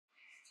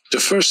The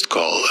first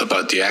call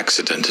about the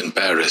accident in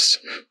Paris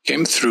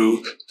came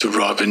through to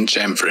Robin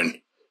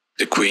Jamfrin,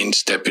 the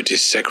Queen's Deputy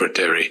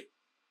Secretary,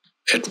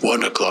 at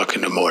 1 o'clock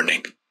in the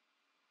morning.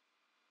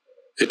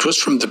 It was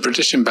from the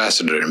British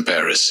ambassador in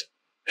Paris,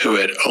 who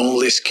had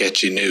only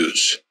sketchy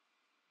news.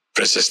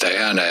 Princess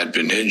Diana had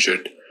been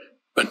injured,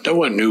 but no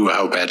one knew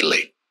how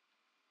badly.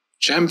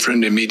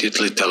 Jamfrin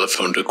immediately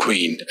telephoned the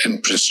Queen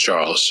and Prince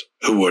Charles,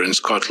 who were in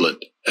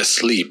Scotland,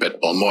 asleep at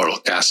Balmoral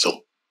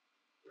Castle.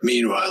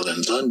 Meanwhile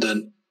in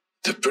London,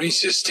 the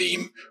Prince's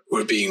team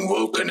were being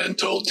woken and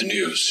told the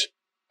news,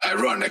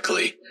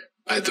 ironically,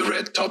 by the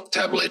red-top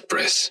tabloid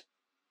press.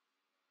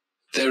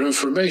 Their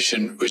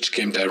information, which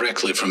came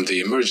directly from the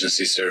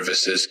emergency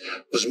services,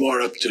 was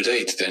more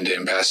up-to-date than the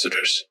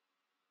ambassador's.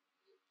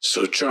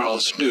 So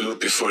Charles knew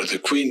before the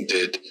Queen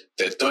did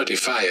that Dodi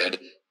Fayed,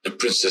 the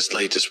prince's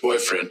latest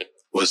boyfriend,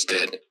 was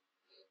dead,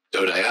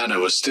 though Diana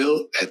was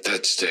still, at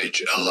that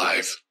stage,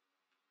 alive.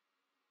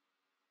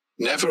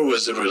 Never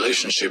was the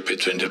relationship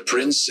between the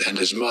prince and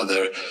his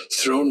mother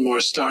thrown more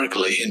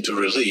starkly into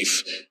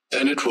relief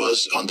than it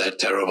was on that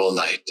terrible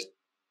night.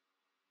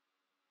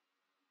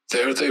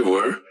 There they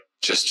were,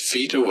 just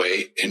feet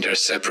away in their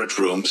separate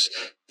rooms,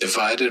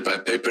 divided by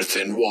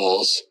paper-thin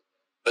walls,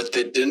 but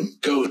they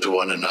didn't go to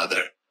one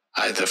another,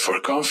 either for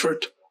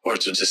comfort or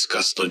to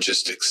discuss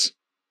logistics.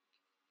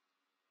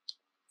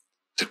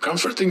 The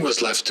comforting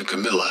was left to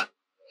Camilla,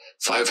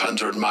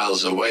 500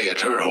 miles away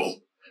at her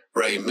home,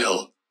 Ray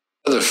Mill.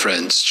 Other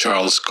friends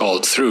Charles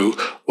called through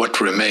what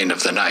remained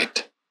of the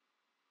night.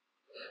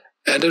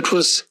 And it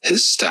was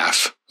his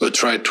staff who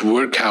tried to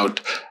work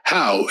out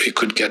how he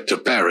could get to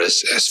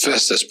Paris as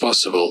fast as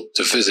possible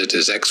to visit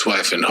his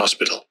ex-wife in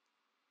hospital.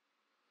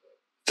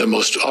 The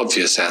most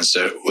obvious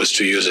answer was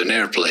to use an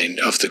airplane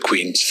of the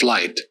Queen's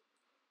flight,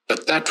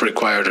 but that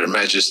required Her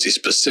Majesty's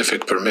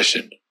specific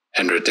permission,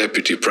 and her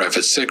deputy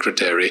private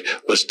secretary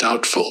was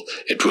doubtful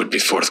it would be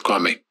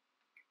forthcoming.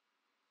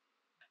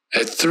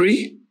 At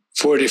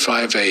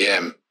 3:45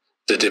 a.m.,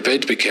 the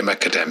debate became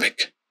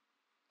academic.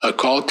 A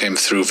call came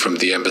through from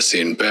the embassy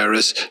in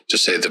Paris to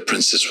say the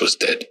princess was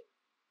dead.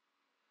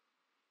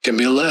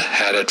 Camilla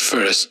had at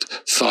first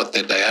thought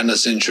that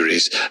Diana's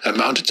injuries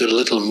amounted to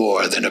little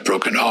more than a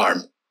broken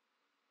arm,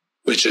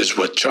 which is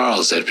what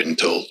Charles had been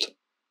told.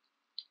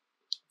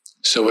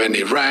 So when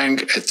he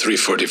rang at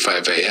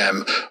 3:45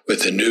 a.m.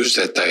 with the news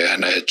that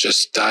Diana had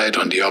just died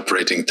on the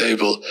operating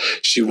table,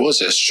 she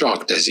was as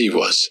shocked as he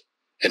was,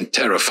 and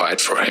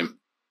terrified for him.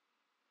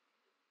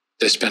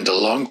 They spent a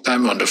long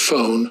time on the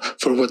phone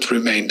for what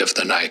remained of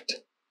the night.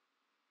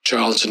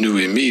 Charles knew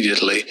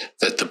immediately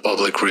that the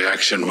public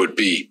reaction would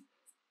be,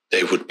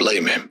 they would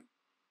blame him.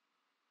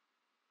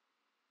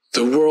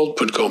 The world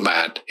would go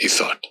mad, he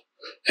thought,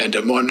 and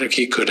the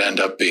monarchy could end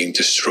up being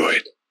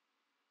destroyed.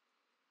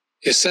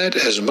 He said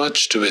as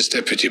much to his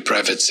deputy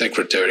private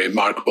secretary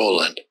Mark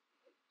Boland,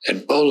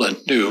 and Boland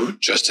knew,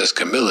 just as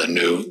Camilla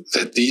knew,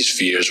 that these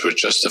fears were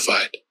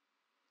justified.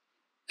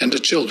 And the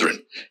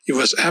children, he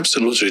was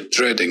absolutely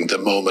dreading the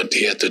moment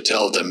he had to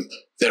tell them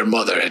their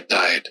mother had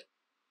died.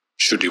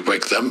 Should he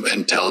wake them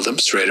and tell them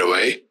straight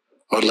away,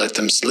 or let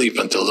them sleep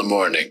until the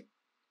morning?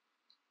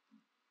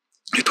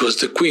 It was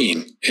the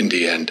Queen, in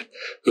the end,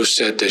 who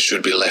said they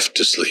should be left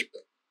to sleep.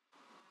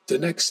 The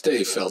next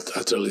day felt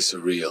utterly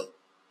surreal.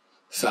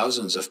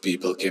 Thousands of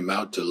people came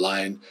out to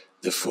line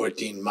the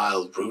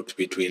 14-mile route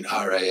between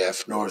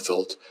RAF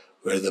Northolt,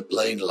 where the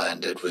plane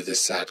landed with his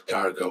sad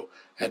cargo,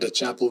 and the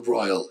Chapel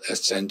Royal at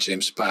St.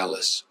 James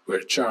Palace,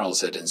 where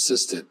Charles had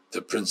insisted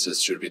the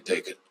princess should be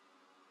taken.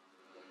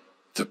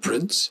 The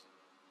prince,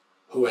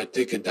 who had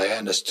taken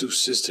Diana's two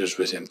sisters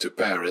with him to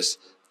Paris,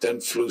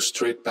 then flew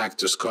straight back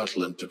to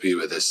Scotland to be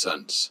with his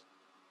sons.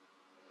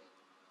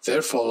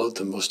 There followed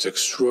the most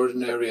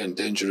extraordinary and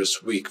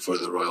dangerous week for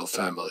the royal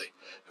family,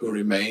 who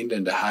remained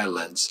in the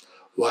Highlands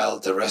while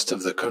the rest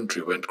of the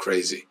country went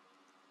crazy.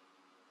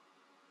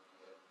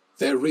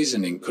 Their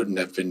reasoning couldn't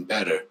have been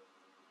better,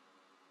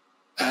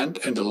 and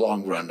in the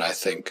long run, I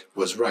think,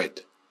 was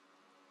right.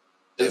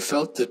 They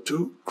felt the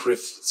two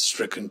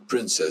grief-stricken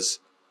princes,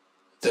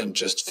 then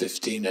just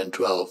 15 and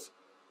 12,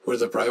 were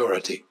the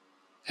priority,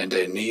 and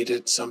they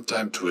needed some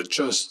time to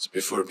adjust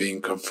before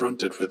being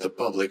confronted with the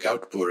public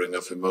outpouring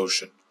of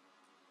emotion.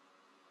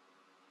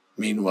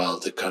 Meanwhile,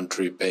 the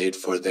country paid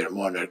for their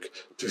monarch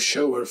to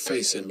show her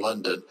face in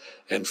London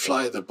and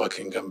fly the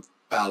Buckingham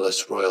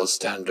Palace Royal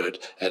Standard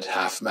at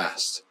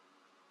half-mast.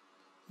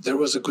 There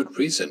was a good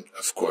reason,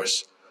 of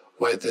course,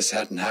 why this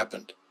hadn't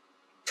happened.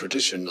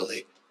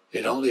 Traditionally,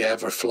 it only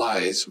ever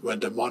flies when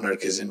the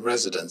monarch is in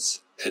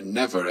residence, and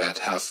never at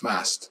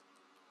half-mast.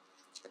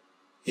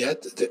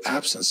 Yet the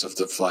absence of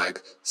the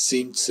flag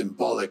seemed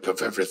symbolic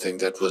of everything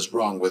that was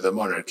wrong with the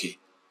monarchy,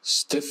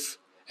 stiff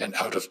and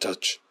out of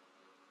touch,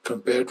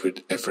 compared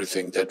with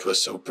everything that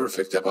was so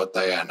perfect about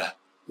Diana,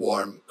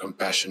 warm,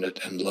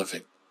 compassionate, and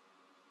loving.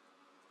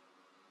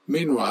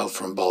 Meanwhile,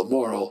 from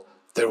Balmoral,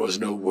 there was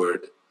no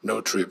word,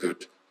 no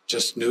tribute,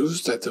 just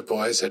news that the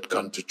boys had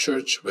gone to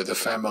church with the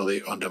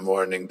family on the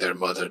morning their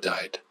mother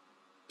died.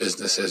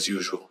 Business as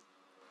usual.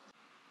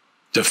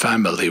 The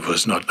family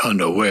was not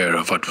unaware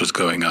of what was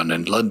going on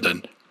in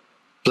London.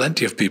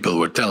 Plenty of people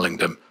were telling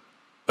them,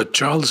 but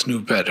Charles knew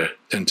better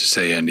than to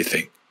say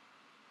anything.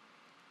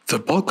 The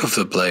bulk of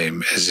the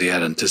blame, as he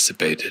had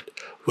anticipated,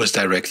 was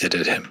directed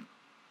at him.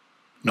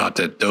 Not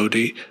at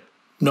Dodi,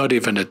 not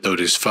even at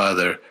Dodi's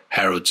father,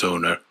 Harrod's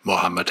owner,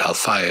 Mohammed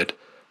Al-Fayed,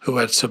 who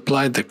had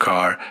supplied the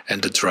car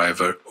and the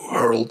driver who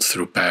hurled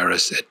through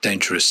Paris at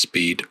dangerous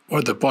speed,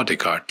 or the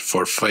bodyguard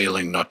for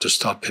failing not to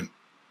stop him.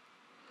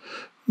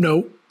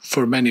 No,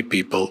 for many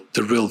people,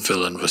 the real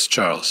villain was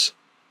Charles.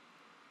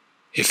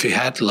 If he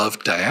had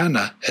loved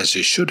Diana as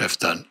he should have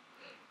done,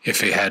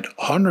 if he had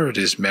honored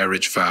his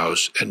marriage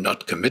vows and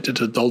not committed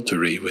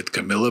adultery with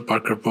Camilla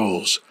Parker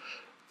Bowles,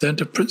 then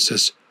the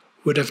princess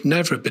would have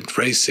never been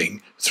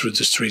racing through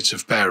the streets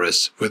of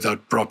Paris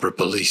without proper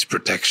police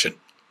protection.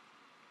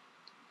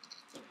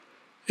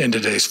 In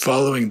the days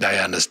following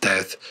Diana's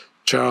death,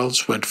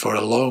 Charles went for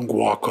a long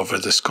walk over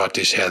the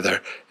Scottish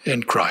heather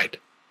and cried.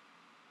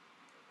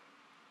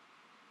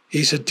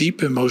 He's a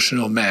deep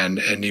emotional man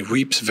and he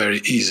weeps very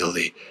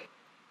easily,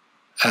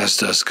 as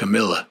does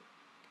Camilla.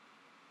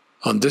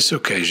 On this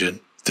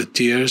occasion, the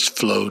tears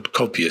flowed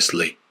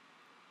copiously,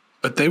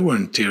 but they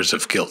weren't tears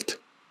of guilt.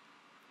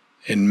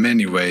 In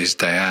many ways,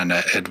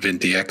 Diana had been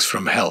the ex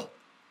from hell.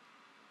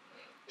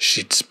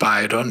 She'd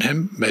spied on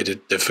him, made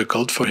it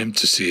difficult for him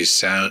to see his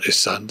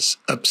sons,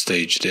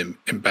 upstaged him,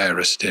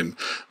 embarrassed him,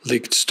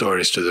 leaked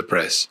stories to the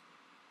press.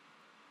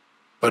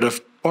 But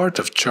a part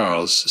of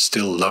Charles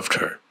still loved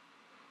her.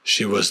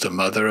 She was the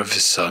mother of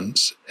his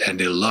sons, and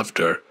he loved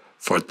her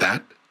for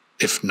that,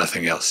 if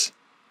nothing else.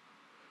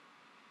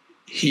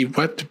 He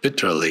wept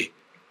bitterly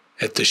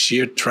at the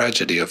sheer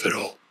tragedy of it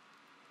all,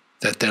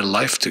 that their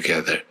life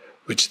together,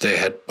 which they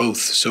had both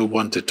so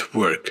wanted to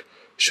work,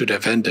 should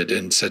have ended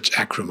in such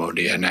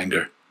acrimony and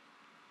anger.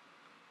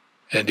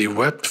 And he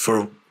wept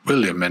for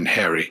William and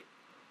Harry,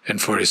 and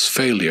for his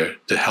failure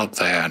to help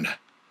Diana.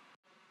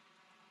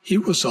 He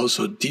was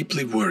also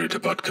deeply worried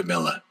about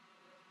Camilla.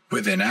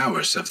 Within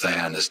hours of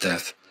Diana's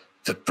death,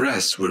 the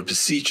press were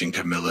besieging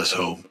Camilla's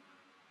home,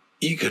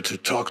 eager to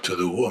talk to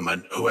the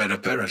woman who had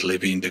apparently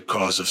been the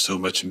cause of so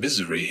much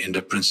misery in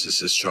the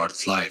princess's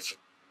short life.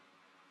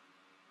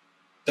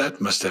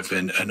 That must have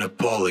been an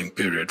appalling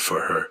period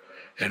for her,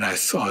 and I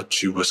thought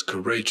she was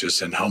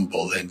courageous and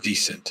humble and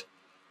decent,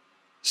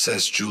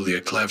 says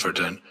Julia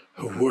Cleverdon,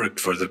 who worked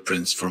for the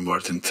prince for more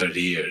than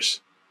 30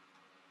 years.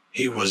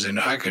 He was in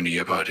agony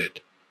about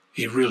it.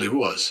 He really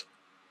was.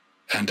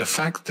 And the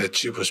fact that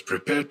she was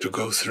prepared to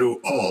go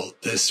through all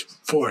this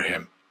for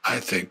him, I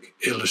think,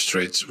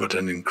 illustrates what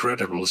an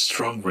incredibly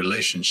strong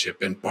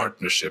relationship and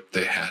partnership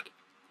they had.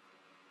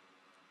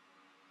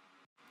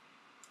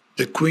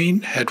 The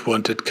Queen had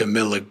wanted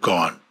Camilla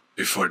gone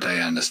before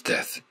Diana's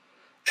death,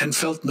 and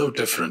felt no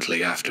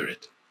differently after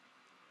it.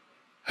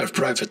 Her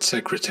private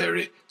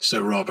secretary,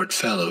 Sir Robert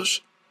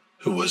Fellows,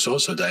 who was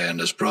also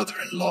Diana's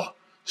brother-in-law,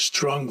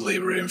 strongly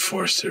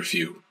reinforced her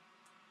view.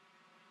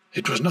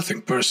 It was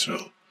nothing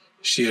personal.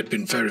 She had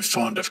been very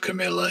fond of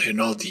Camilla in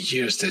all the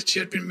years that she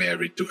had been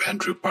married to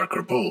Andrew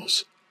Parker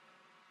Bowles,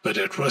 but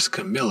it was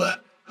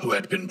Camilla who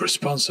had been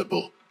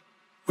responsible,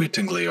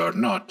 wittingly or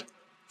not,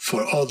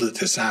 for all the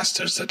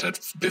disasters that had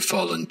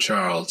befallen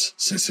Charles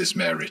since his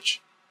marriage.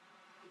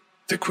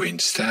 The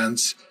Queen's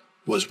stance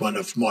was one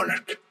of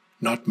monarch,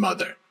 not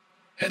mother,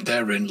 and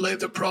therein lay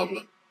the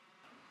problem.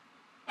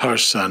 Her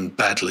son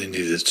badly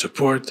needed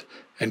support,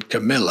 and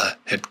Camilla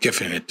had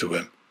given it to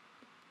him.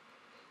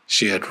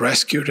 She had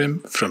rescued him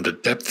from the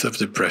depth of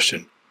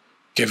depression,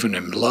 given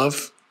him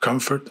love,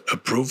 comfort,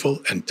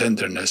 approval, and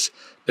tenderness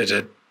that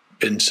had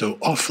been so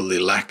awfully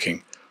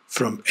lacking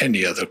from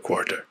any other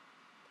quarter.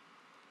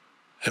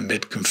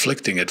 Amid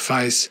conflicting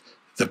advice,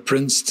 the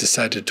prince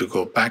decided to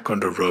go back on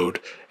the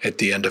road at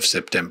the end of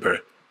September,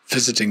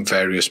 visiting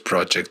various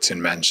projects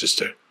in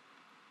Manchester.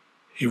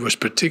 He was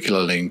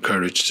particularly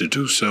encouraged to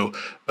do so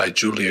by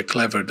Julia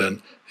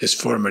Cleverdon, his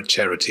former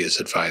charities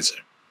advisor.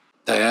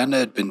 Diana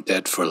had been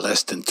dead for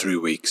less than 3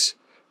 weeks.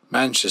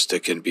 Manchester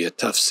can be a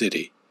tough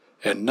city,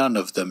 and none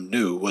of them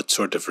knew what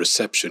sort of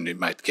reception he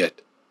might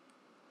get.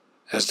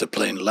 As the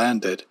plane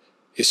landed,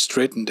 he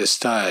straightened his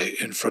tie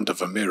in front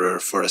of a mirror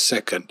for a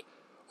second,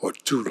 or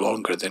two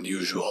longer than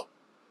usual,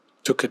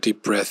 took a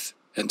deep breath,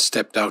 and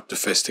stepped out to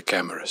face the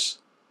cameras.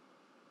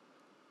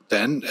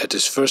 Then, at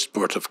his first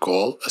port of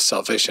call, a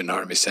Salvation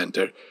Army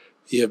center,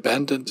 he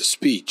abandoned the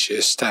speech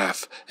his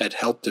staff had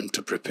helped him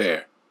to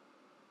prepare.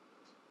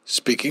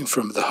 Speaking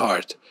from the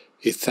heart,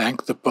 he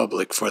thanked the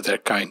public for their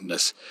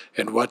kindness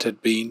in what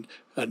had been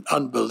an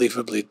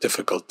unbelievably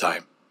difficult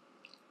time,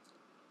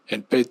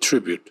 and paid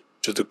tribute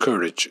to the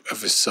courage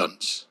of his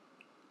sons.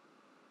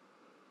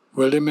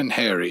 William and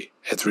Harry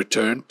had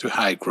returned to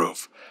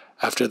Highgrove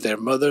after their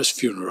mother's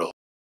funeral.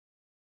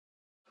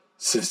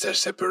 Since their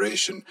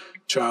separation,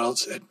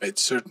 Charles had made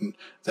certain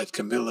that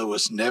Camilla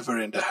was never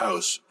in the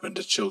house when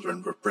the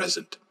children were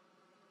present.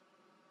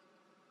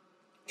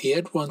 He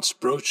had once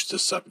broached the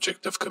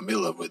subject of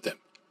Camilla with them.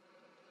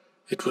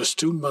 It was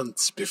 2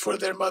 months before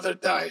their mother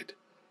died,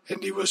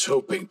 and he was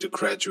hoping to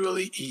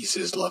gradually ease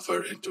his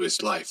lover into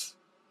his life.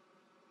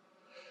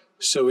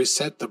 So he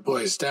sat the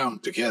boys down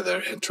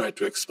together and tried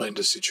to explain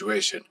the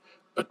situation,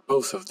 but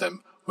both of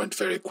them went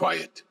very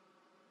quiet.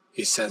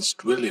 He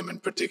sensed William in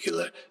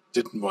particular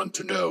didn't want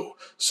to know,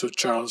 so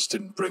Charles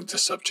didn't bring the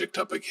subject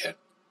up again.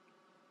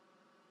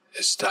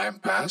 As time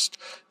passed,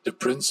 the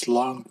prince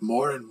longed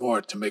more and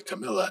more to make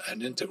Camilla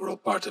an integral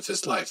part of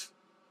his life.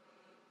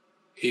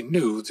 He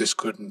knew this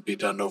couldn't be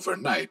done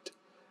overnight,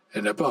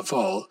 and above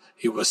all,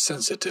 he was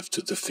sensitive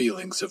to the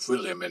feelings of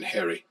William and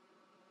Harry.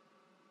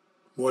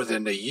 More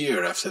than a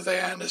year after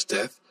Diana's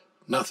death,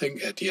 nothing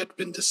had yet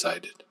been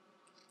decided.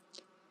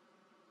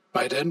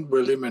 By then,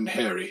 William and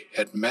Harry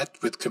had met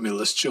with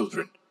Camilla's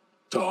children,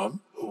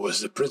 Tom, who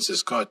was the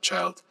prince's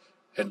godchild,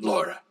 and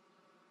Laura.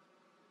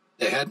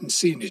 They hadn't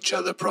seen each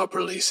other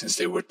properly since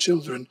they were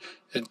children,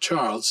 and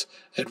Charles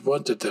had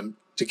wanted them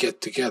to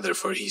get together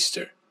for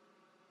Easter.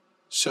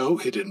 So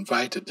he'd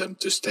invited them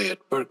to stay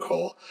at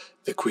Birkhall,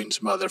 the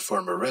Queen's mother's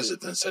former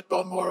residence at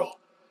Balmoral,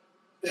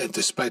 and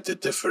despite the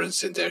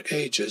difference in their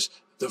ages,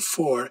 the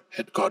four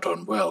had got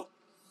on well.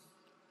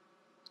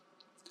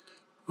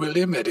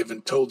 William had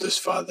even told his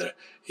father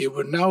he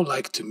would now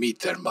like to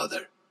meet their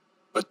mother,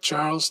 but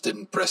Charles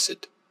didn't press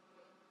it.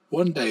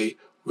 One day,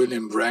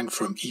 William rang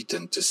from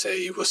Eton to say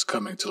he was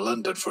coming to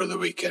London for the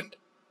weekend.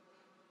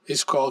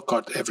 His call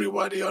caught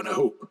everybody on a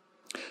hoop.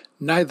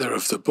 Neither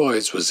of the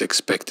boys was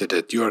expected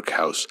at York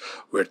House,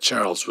 where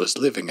Charles was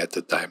living at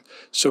the time,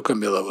 so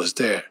Camilla was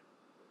there.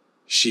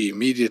 She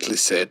immediately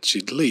said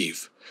she'd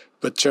leave,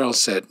 but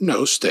Charles said,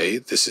 "No, stay,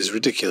 this is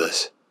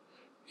ridiculous."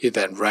 He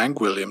then rang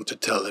William to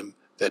tell him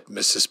that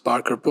Mrs.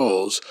 Parker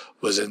Bowles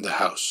was in the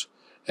house,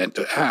 and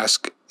to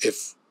ask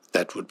if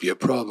that would be a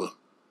problem.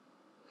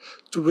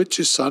 To which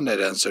his son had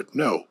answered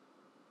no.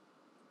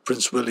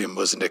 Prince William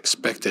wasn't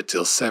expected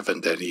till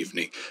 7 that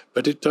evening,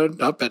 but he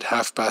turned up at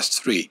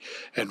 3:30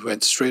 and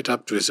went straight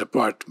up to his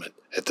apartment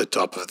at the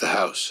top of the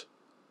house.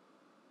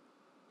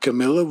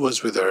 Camilla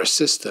was with her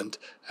assistant,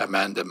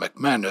 Amanda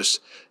McManus,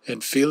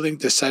 and feeling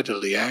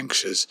decidedly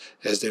anxious,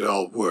 as they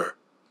all were.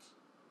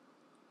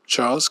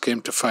 Charles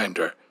came to find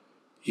her.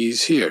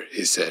 "He's here,"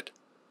 he said.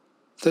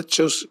 "Let's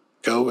just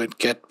go and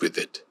get with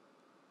it.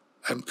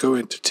 I'm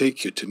going to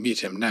take you to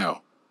meet him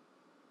now."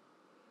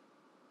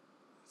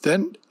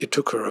 Then he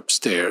took her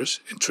upstairs,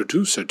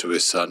 introduced her to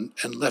his son,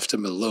 and left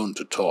him alone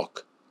to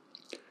talk.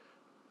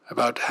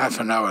 About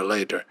half an hour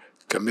later,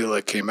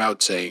 Camilla came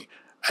out saying,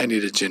 "I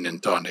need a gin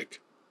and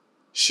tonic."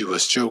 She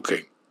was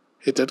joking.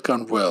 It had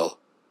gone well.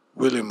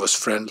 William was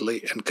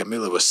friendly, and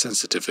Camilla was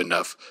sensitive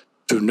enough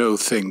to know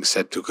things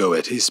had to go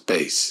at his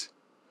pace.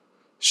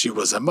 She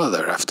was a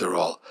mother, after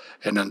all,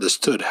 and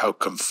understood how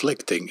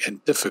conflicting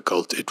and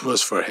difficult it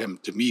was for him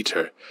to meet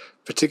her,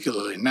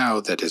 particularly now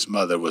that his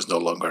mother was no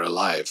longer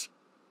alive.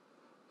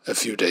 A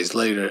few days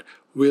later,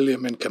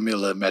 William and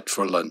Camilla met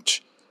for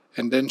lunch,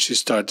 and then she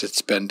started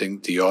spending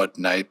the odd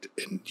night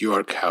in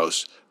York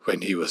House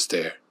when he was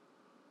there.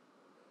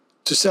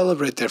 To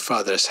celebrate their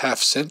father's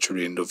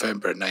half-century in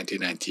November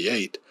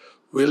 1998,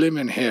 William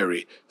and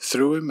Harry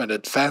threw him an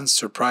advanced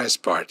surprise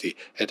party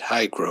at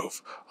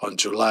Highgrove on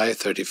July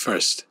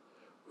 31st,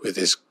 with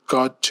his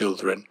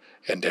godchildren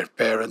and their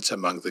parents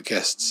among the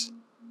guests.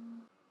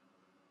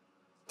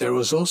 There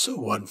was also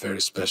one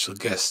very special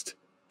guest,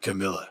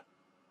 Camilla.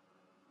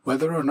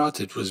 Whether or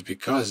not it was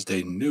because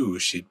they knew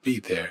she'd be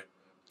there,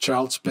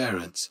 Charles'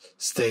 parents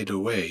stayed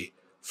away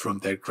from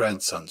their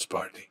grandson's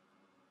party.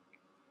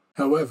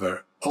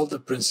 However, all the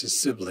prince's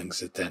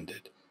siblings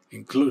attended,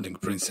 including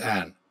Prince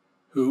Anne,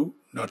 who,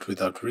 not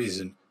without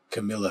reason,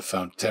 Camilla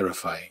found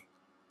terrifying.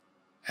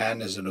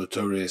 Anne is a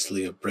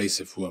notoriously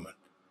abrasive woman.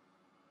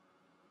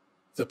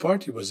 The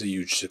party was a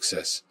huge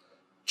success.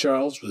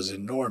 Charles was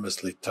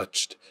enormously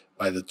touched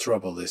by the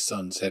trouble his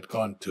sons had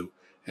gone to,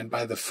 and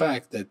by the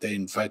fact that they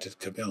invited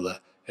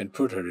Camilla and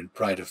put her in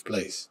pride of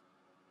place.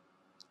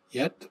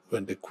 Yet,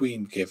 when the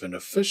Queen gave an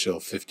official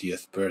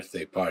 50th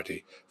birthday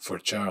party for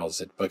Charles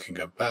at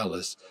Buckingham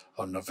Palace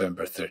on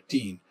November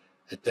 13,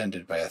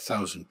 attended by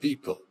 1,000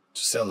 people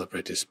to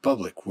celebrate his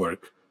public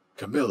work,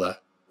 Camilla,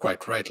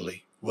 quite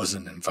rightly,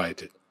 wasn't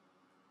invited.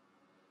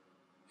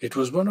 It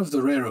was one of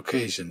the rare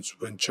occasions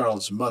when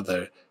Charles'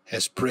 mother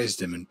has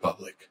praised him in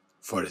public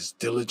for his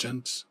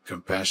diligence,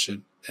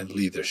 compassion, and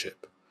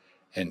leadership,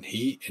 and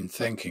he, in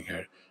thanking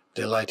her,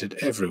 delighted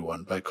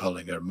everyone by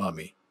calling her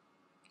Mummy.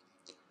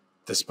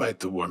 Despite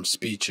the warm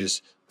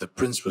speeches, the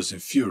prince was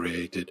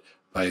infuriated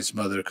by his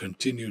mother's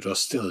continued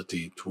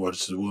hostility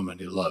towards the woman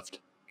he loved.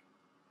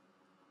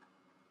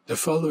 The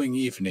following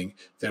evening,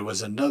 there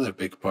was another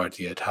big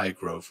party at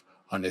Highgrove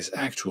on his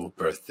actual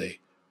birthday,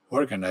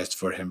 organized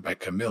for him by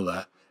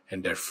Camilla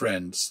and their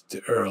friends,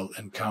 the Earl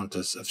and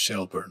Countess of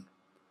Shelburne.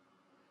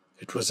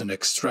 It was an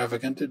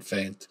extravagant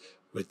event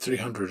with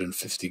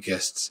 350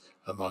 guests,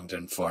 among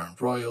them foreign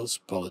royals,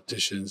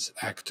 politicians,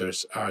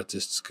 actors,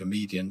 artists,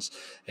 comedians,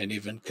 and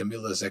even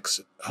Camilla's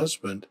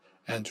ex-husband,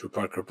 Andrew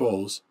Parker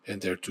Bowles,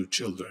 and their 2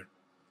 children.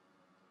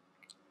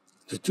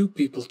 The 2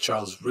 people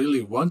Charles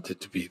really wanted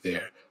to be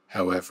there,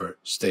 however,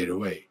 stayed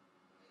away.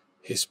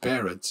 His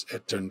parents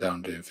had turned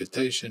down the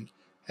invitation,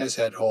 as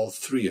had all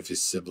three of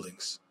his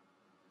siblings.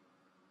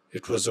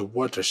 It was a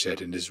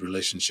watershed in his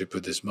relationship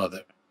with his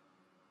mother.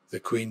 The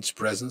Queen's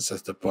presence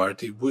at the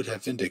party would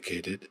have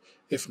indicated,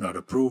 if not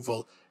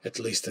approval, at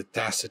least a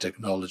tacit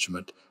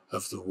acknowledgment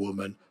of the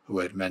woman who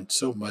had meant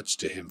so much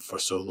to him for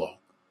so long.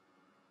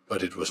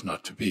 But it was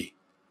not to be.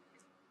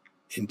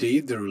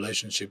 Indeed, the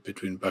relationship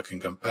between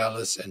Buckingham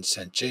Palace and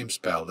St. James's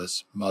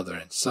Palace, mother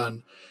and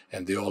son,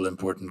 and the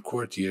all-important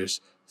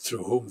courtiers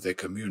through whom they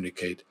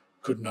communicate,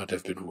 could not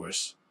have been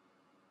worse.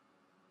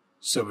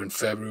 So in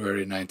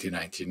February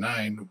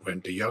 1999,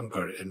 when the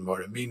younger and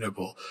more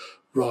amenable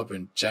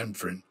Robin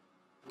Jenfrin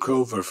took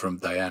over from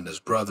Diana's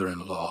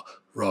brother-in-law,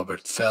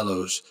 Robert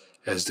Fellows,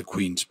 as the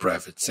Queen's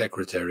private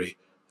secretary,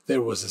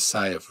 there was a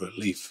sigh of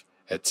relief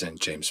at St.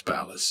 James's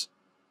Palace.